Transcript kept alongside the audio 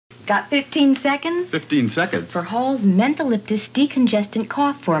Got 15 seconds? 15 seconds? For Hall's Mentholyptus decongestant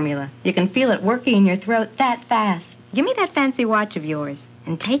cough formula. You can feel it working in your throat that fast. Give me that fancy watch of yours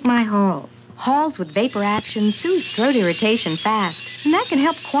and take my Hall's. Hall's with vapor action soothes throat irritation fast, and that can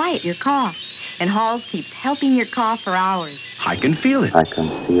help quiet your cough. And Hall's keeps helping your cough for hours. I can feel it. I can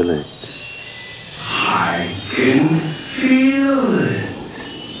feel it. I can feel it.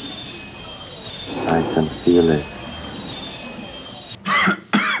 I can feel it.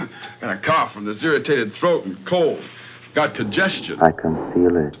 Got a cough from this irritated throat and cold. Got congestion. I can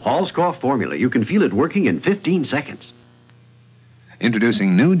feel it. Hall's Cough Formula. You can feel it working in 15 seconds.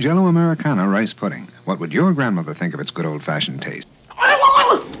 Introducing new Jello Americano rice pudding. What would your grandmother think of its good old-fashioned taste?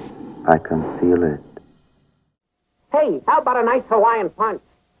 I can feel it. Hey, how about a nice Hawaiian punch?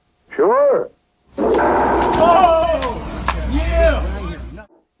 Sure.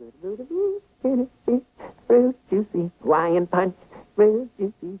 Fruit juicy Hawaiian punch. Fruit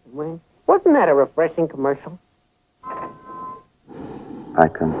juicy Hawaiian. Wasn't that a refreshing commercial? I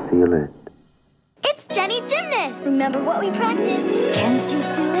can feel it. It's Jenny Gymnast! Remember what we practiced? Can she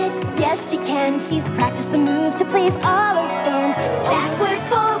do it? Yes, she can. She's practiced the moves to please all her fans. Backward,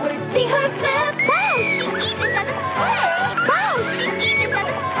 forward, see her flip. Wow, she even does a split. Wow, she even does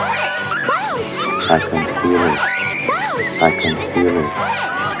a split. Wow, she I even can does a feel it. split. Wow, she I can even feel does a it. split.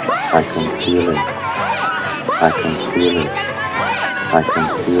 I can feel it. I can feel it. I can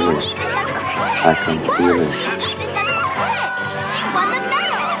feel it. I can feel it.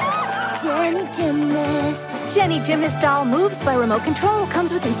 Jenny Gymnast. Jenny Gymnast doll moves by remote control.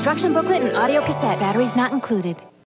 Comes with instruction booklet and audio cassette. Batteries not included.